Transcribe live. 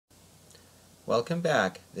Welcome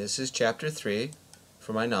back. This is Chapter 3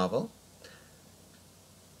 for my novel.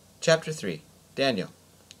 Chapter 3. Daniel.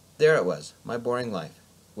 There it was, my boring life,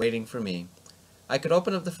 waiting for me. I could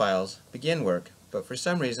open up the files, begin work, but for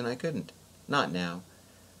some reason I couldn't. Not now.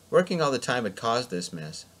 Working all the time had caused this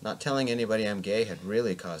mess. Not telling anybody I'm gay had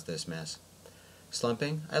really caused this mess.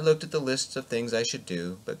 Slumping, I looked at the lists of things I should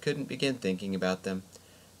do, but couldn't begin thinking about them.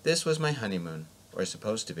 This was my honeymoon, or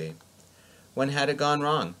supposed to be. When had it gone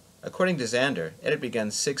wrong? According to Xander, it had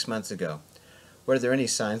begun 6 months ago. Were there any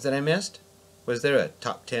signs that I missed? Was there a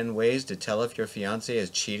top 10 ways to tell if your fiancé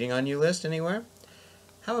is cheating on you list anywhere?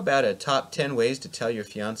 How about a top 10 ways to tell your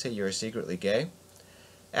fiancé you are secretly gay?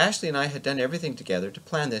 Ashley and I had done everything together to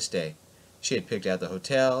plan this day. She had picked out the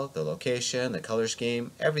hotel, the location, the color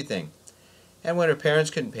scheme, everything. And when her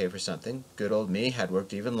parents couldn't pay for something, good old me had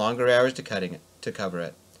worked even longer hours to cover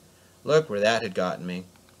it. Look where that had gotten me.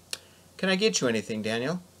 "Can I get you anything,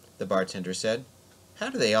 Daniel?" the bartender said.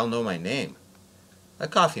 How do they all know my name? A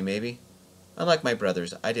coffee, maybe. Unlike my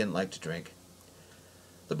brothers, I didn't like to drink.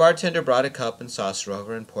 The bartender brought a cup and saucer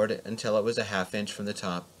over and poured it until it was a half-inch from the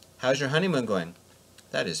top. How's your honeymoon going?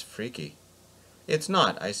 That is freaky. It's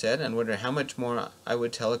not, I said, and wondered how much more I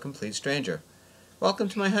would tell a complete stranger. Welcome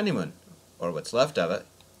to my honeymoon, or what's left of it.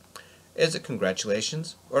 Is it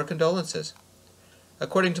congratulations or condolences?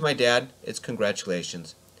 According to my dad, it's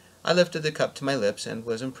congratulations. I lifted the cup to my lips and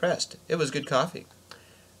was impressed. It was good coffee.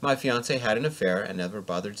 My fiancée had an affair and never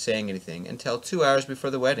bothered saying anything until 2 hours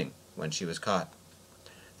before the wedding, when she was caught.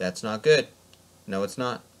 That's not good. No, it's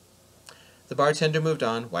not. The bartender moved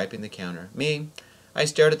on, wiping the counter. I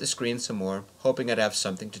stared at the screen some more, hoping I'd have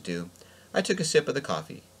something to do. I took a sip of the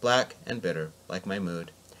coffee, black and bitter, like my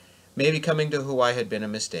mood. Maybe coming to Hawaii had been a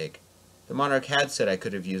mistake. The monarch had said I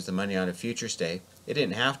could have used the money on a future stay. It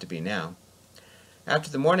didn't have to be now.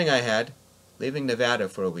 After the morning I had, leaving Nevada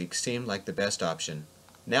for a week seemed like the best option.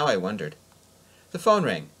 Now I wondered. The phone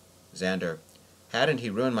rang. Xander. Hadn't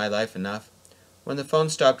he ruined my life enough? When the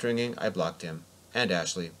phone stopped ringing, I blocked him, and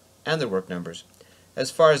Ashley, and their work numbers.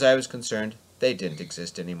 As far as I was concerned, they didn't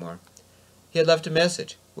exist anymore. He had left a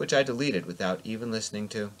message, which I deleted without even listening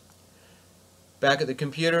to. Back at the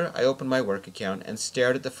computer, I opened my work account and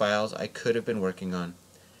stared at the files I could have been working on.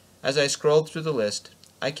 As I scrolled through the list,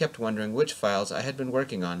 I kept wondering which files I had been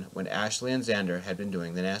working on when Ashley and Xander had been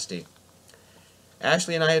doing the nasty.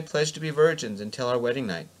 Ashley and I had pledged to be virgins until our wedding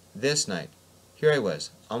night, this night. Here I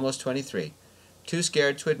was, almost 23, too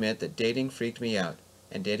scared to admit that dating freaked me out,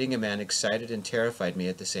 and dating a man excited and terrified me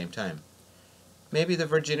at the same time. Maybe the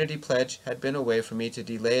virginity pledge had been a way for me to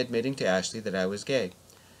delay admitting to Ashley that I was gay.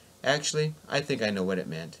 Actually, I think I know what it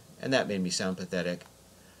meant, and that made me sound pathetic.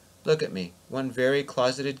 Look at me, one very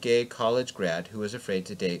closeted gay college grad who was afraid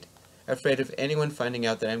to date, afraid of anyone finding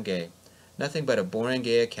out that I'm gay. Nothing but a boring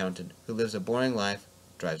gay accountant who lives a boring life,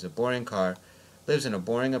 drives a boring car, lives in a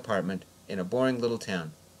boring apartment, in a boring little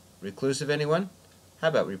town. Reclusive, anyone? How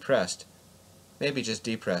about repressed? Maybe just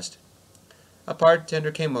depressed. The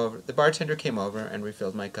bartender came over and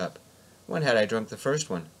refilled my cup. When had I drunk the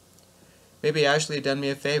first one? Maybe Ashley had done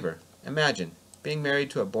me a favor. Imagine, being married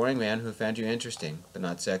to a boring man who found you interesting, but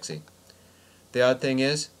not sexy. The odd thing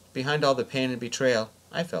is, behind all the pain and betrayal,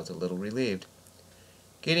 I felt a little relieved.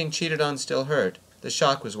 Getting cheated on still hurt. The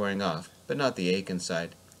shock was wearing off, but not the ache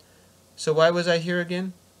inside. So why was I here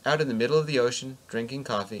again? Out in the middle of the ocean, drinking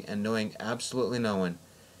coffee, and knowing absolutely no one.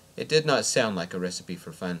 It did not sound like a recipe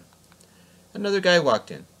for fun. Another guy walked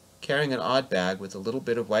in, carrying an odd bag with a little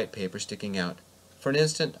bit of white paper sticking out. For an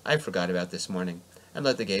instant, I forgot about this morning, and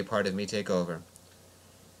let the gay part of me take over.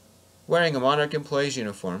 Wearing a Monarch employee's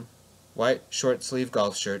uniform, white short-sleeved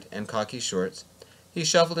golf shirt, and khaki shorts, he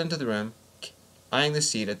shuffled into the room, eyeing the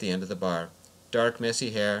seat at the end of the bar. Dark, messy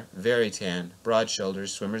hair, very tan, broad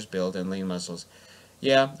shoulders, swimmer's build, and lean muscles.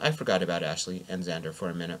 Yeah, I forgot about Ashley and Xander for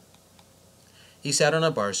a minute. He sat on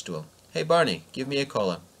a bar stool. Hey, Barney, give me a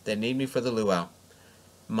cola. They need me for the luau.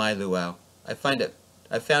 My luau. I found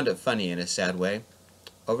it funny in a sad way.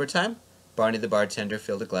 Overtime? Barney the bartender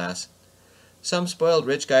filled a glass. Some spoiled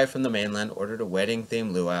rich guy from the mainland ordered a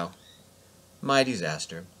wedding-themed luau. My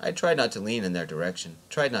disaster. I tried not to lean in their direction,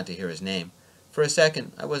 tried not to hear his name. For a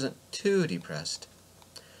second, I wasn't too depressed.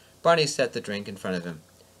 Barney set the drink in front of him.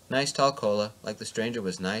 Nice tall cola, like the stranger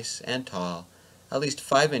was nice and tall, at least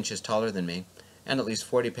 5 inches taller than me, and at least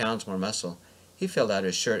 40 pounds more muscle. He filled out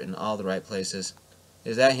his shirt in all the right places.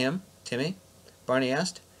 Is that him, Timmy? Barney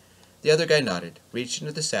asked. The other guy nodded, reached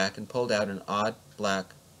into the sack, and pulled out an odd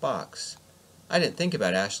black box. I didn't think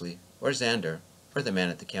about Ashley, or Xander, or the man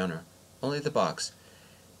at the counter. Only the box.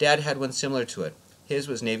 Dad had one similar to it. His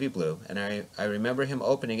was navy blue, and I remember him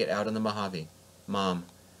opening it out on the Mojave. Mom.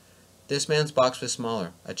 This man's box was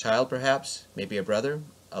smaller. A child, perhaps, maybe a brother,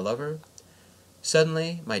 a lover.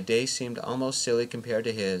 Suddenly, my day seemed almost silly compared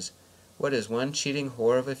to his. What is one cheating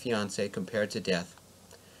whore of a fiancé compared to death?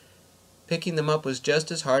 Picking them up was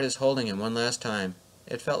just as hard as holding him one last time.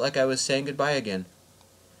 It felt like I was saying goodbye again.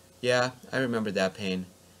 Yeah, I remembered that pain.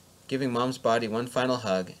 Giving Mom's body one final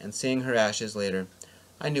hug and seeing her ashes later.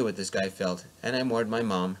 I knew what this guy felt, and I mourned my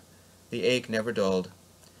mom. The ache never dulled.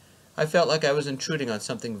 I felt like I was intruding on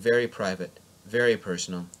something very private, very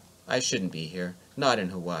personal. I shouldn't be here, not in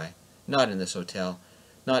Hawaii, not in this hotel,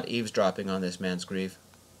 not eavesdropping on this man's grief.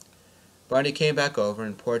 Barney came back over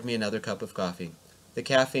and poured me another cup of coffee. The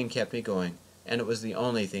caffeine kept me going, and it was the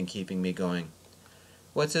only thing keeping me going.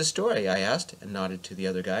 What's his story? I asked, and nodded to the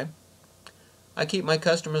other guy. I keep my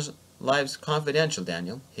customers' lives confidential,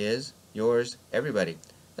 Daniel. His, yours, everybody.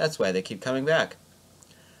 That's why they keep coming back.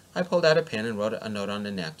 I pulled out a pen and wrote a note on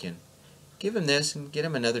a napkin. Give him this and get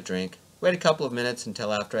him another drink. Wait a couple of minutes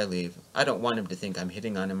until after I leave. I don't want him to think I'm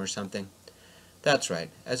hitting on him or something. That's right,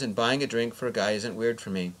 as in buying a drink for a guy isn't weird for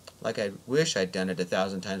me, like I wish I'd done it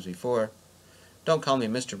 1,000 times before. Don't call me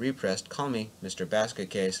Mr. Repressed, call me Mr. Basket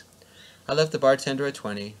Case. I left the bartender at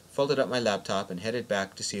 20, folded up my laptop, and headed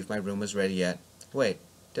back to see if my room was ready yet. Wait,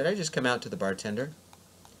 did I just come out to the bartender?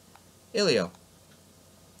 Ilio.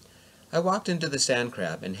 I walked into the Sand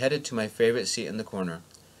Crab and headed to my favorite seat in the corner.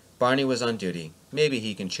 Barney was on duty. Maybe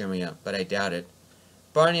he can cheer me up, but I doubt it.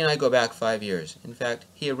 Barney and I go back 5 years. In fact,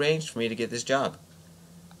 he arranged for me to get this job.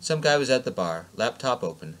 Some guy was at the bar, laptop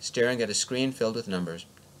open, staring at a screen filled with numbers.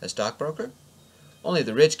 A stockbroker? Only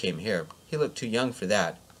the rich came here. He looked too young for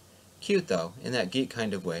that. Cute, though, in that geek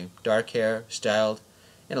kind of way. Dark hair, styled,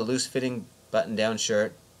 in a loose-fitting button-down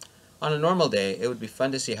shirt. On a normal day, it would be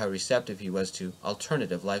fun to see how receptive he was to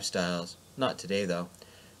alternative lifestyles. Not today, though.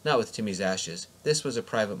 Not with Timmy's ashes. This was a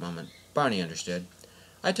private moment. Barney understood.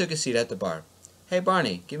 I took a seat at the bar. Hey,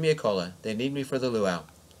 Barney, give me a cola. They need me for the luau.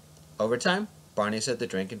 Overtime? Barney set the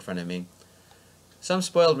drink in front of me. Some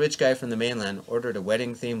spoiled rich guy from the mainland ordered a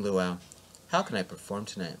wedding-themed luau. How can I perform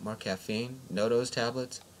tonight? More caffeine? No-dose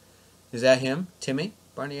tablets? Is that him? Timmy?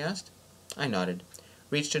 Barney asked. I nodded,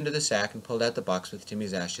 reached into the sack and pulled out the box with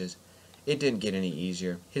Timmy's ashes. It didn't get any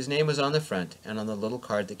easier. His name was on the front and on the little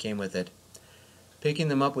card that came with it. Picking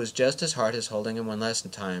them up was just as hard as holding him one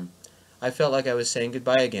last time. I felt like I was saying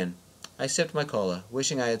goodbye again. I sipped my cola,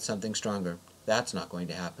 wishing I had something stronger. That's not going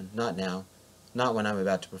to happen. Not now. Not when I'm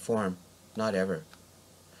about to perform. Not ever.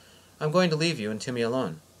 I'm going to leave you and Timmy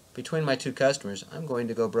alone. Between my two customers, I'm going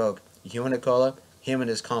to go broke. You and a cola, him and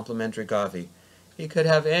his complimentary coffee. He could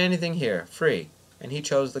have anything here, free, and he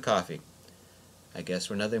chose the coffee. I guess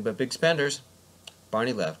we're nothing but big spenders.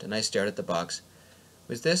 Barney left, and I stared at the box.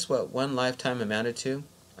 Was this what one lifetime amounted to?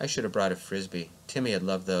 I should have brought a Frisbee. Timmy had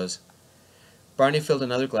loved those. Barney filled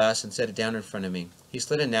another glass and set it down in front of me. He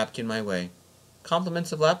slid a napkin my way.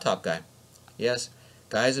 Compliments of laptop guy. Yes,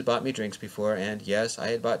 guys had bought me drinks before, and yes, I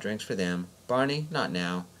had bought drinks for them. Barney, not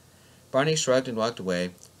now. Barney shrugged and walked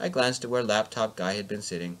away. I glanced at where laptop guy had been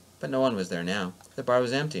sitting, but no one was there now. The bar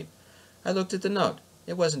was empty. I looked at the note.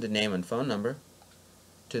 It wasn't a name and phone number.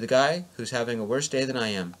 To the guy who's having a worse day than I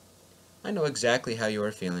am. I know exactly how you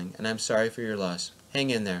are feeling, and I'm sorry for your loss. Hang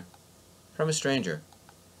in there. From a stranger.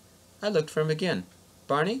 I looked for him again.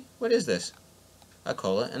 Barney, what is this? A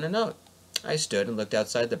cola and a note. I stood and looked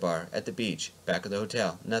outside the bar, at the beach, back of the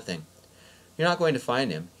hotel. Nothing. You're not going to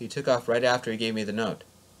find him. He took off right after he gave me the note.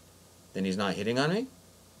 Then he's not hitting on me?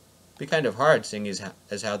 Be kind of hard, seeing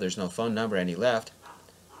as how there's no phone number and he left.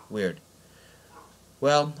 Weird.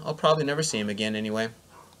 Well, I'll probably never see him again anyway.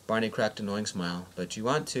 Barney cracked a knowing smile. But you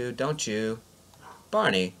want to, don't you?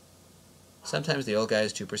 Barney! Sometimes the old guy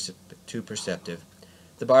is too perceptive.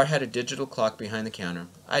 The bar had a digital clock behind the counter.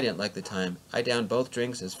 I didn't like the time. I downed both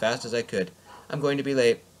drinks as fast as I could. I'm going to be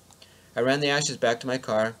late. I ran the ashes back to my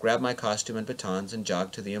car, grabbed my costume and batons, and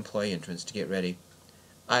jogged to the employee entrance to get ready.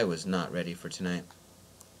 I was not ready for tonight.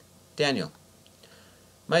 Daniel.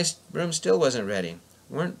 My room still wasn't ready.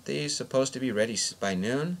 Weren't these supposed to be ready by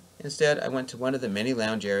noon? Instead, I went to one of the many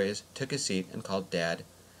lounge areas, took a seat, and called Dad.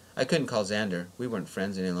 I couldn't call Xander. We weren't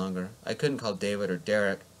friends any longer. I couldn't call David or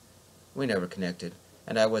Derek. We never connected,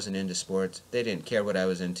 and I wasn't into sports. They didn't care what I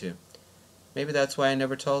was into. Maybe that's why I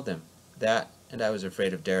never told them. That, and I was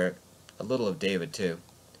afraid of Derek. A little of David, too.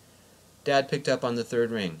 Dad picked up on the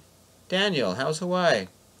third ring. Daniel, how's Hawaii?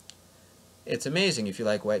 It's amazing if you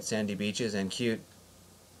like white sandy beaches and cute.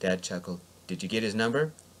 Dad chuckled. Did you get his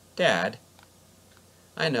number? Dad?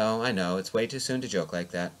 I know, it's way too soon to joke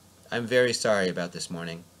like that. I'm very sorry about this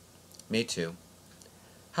morning. Me too.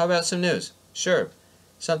 How about some news? Sure.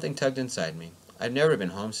 Something tugged inside me. I've never been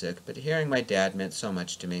homesick, but hearing my dad meant so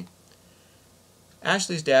much to me.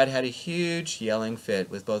 Ashley's dad had a huge yelling fit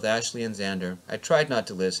with both Ashley and Xander. I tried not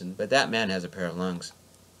to listen, but that man has a pair of lungs.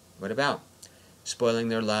 What about? Spoiling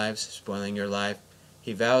their lives, spoiling your life.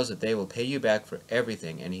 He vows that they will pay you back for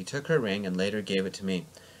everything, and he took her ring and later gave it to me.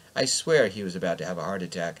 I swear he was about to have a heart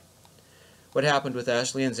attack. What happened with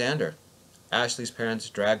Ashley and Xander? Ashley's parents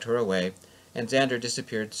dragged her away, and Xander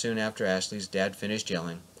disappeared soon after Ashley's dad finished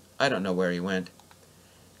yelling. I don't know where he went.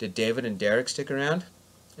 Did David and Derek stick around?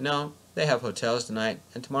 No, they have hotels tonight,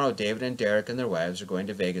 and tomorrow David and Derek and their wives are going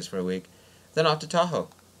to Vegas for a week, then off to Tahoe.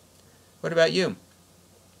 What about you?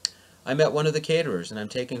 I met one of the caterers, and I'm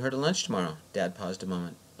taking her to lunch tomorrow. Dad paused a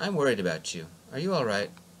moment. I'm worried about you. Are you all right?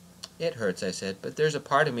 It hurts, I said, but there's a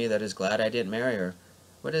part of me that is glad I didn't marry her.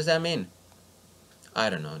 What does that mean? I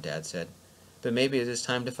don't know, Dad said, but maybe it is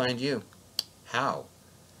time to find you. How?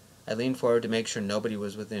 I leaned forward to make sure nobody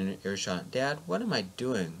was within earshot. Dad, what am I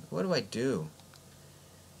doing? What do I do?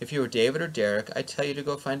 If you were David or Derek, I'd tell you to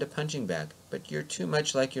go find a punching bag, but you're too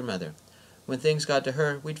much like your mother. When things got to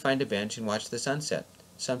her, we'd find a bench and watch the sunset.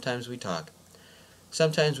 Sometimes we'd talk.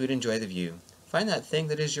 Sometimes we'd enjoy the view. Find that thing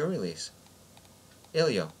that is your release.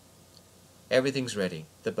 Ilio. Everything's ready.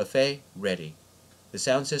 The buffet, ready. The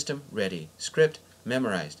sound system, ready. Script,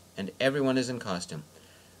 memorized. And everyone is in costume.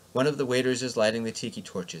 One of the waiters is lighting the tiki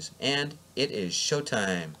torches. And it is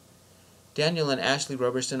showtime. Daniel and Ashley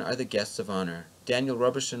Roberson are the guests of honor. Daniel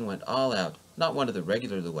Roberson went all out. Not one of the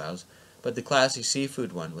regular luau's, but the classy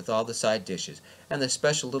seafood one with all the side dishes, and the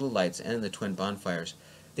special little lights and the twin bonfires.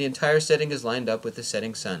 The entire setting is lined up with the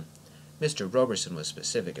setting sun. Mr. Roberson was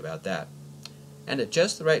specific about that. And at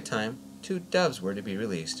just the right time, 2 doves were to be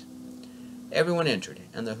released. Everyone entered,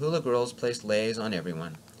 and the hula girls placed leis on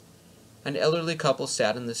everyone. An elderly couple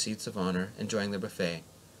sat in the seats of honor, enjoying the buffet.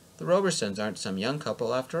 The Robersons aren't some young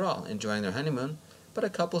couple after all, enjoying their honeymoon, but a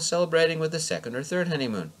couple celebrating with a 2nd or 3rd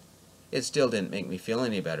honeymoon. It still didn't make me feel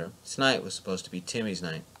any better. Tonight was supposed to be Timmy's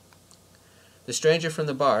night. The stranger from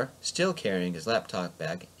the bar, still carrying his laptop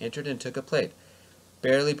bag, entered and took a plate,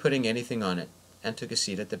 barely putting anything on it, and took a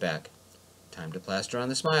seat at the back. Time to plaster on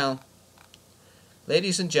the smile.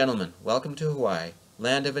 Ladies and gentlemen, welcome to Hawaii,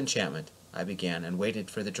 land of enchantment, I began and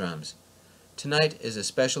waited for the drums. Tonight is a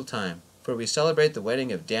special time, for we celebrate the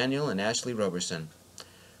wedding of Daniel and Ashley Roberson.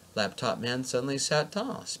 Laptop man suddenly sat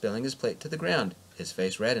tall, spilling his plate to the ground. His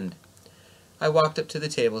face reddened. I walked up to the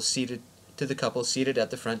couple seated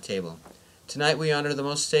at the front table. Tonight we honor the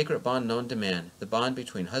most sacred bond known to man, the bond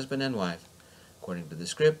between husband and wife. According to the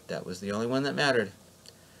script, that was the only one that mattered.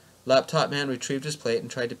 Laptop man retrieved his plate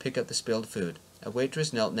and tried to pick up the spilled food. A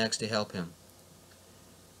waitress knelt next to help him.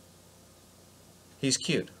 He's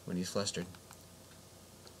cute when he's flustered.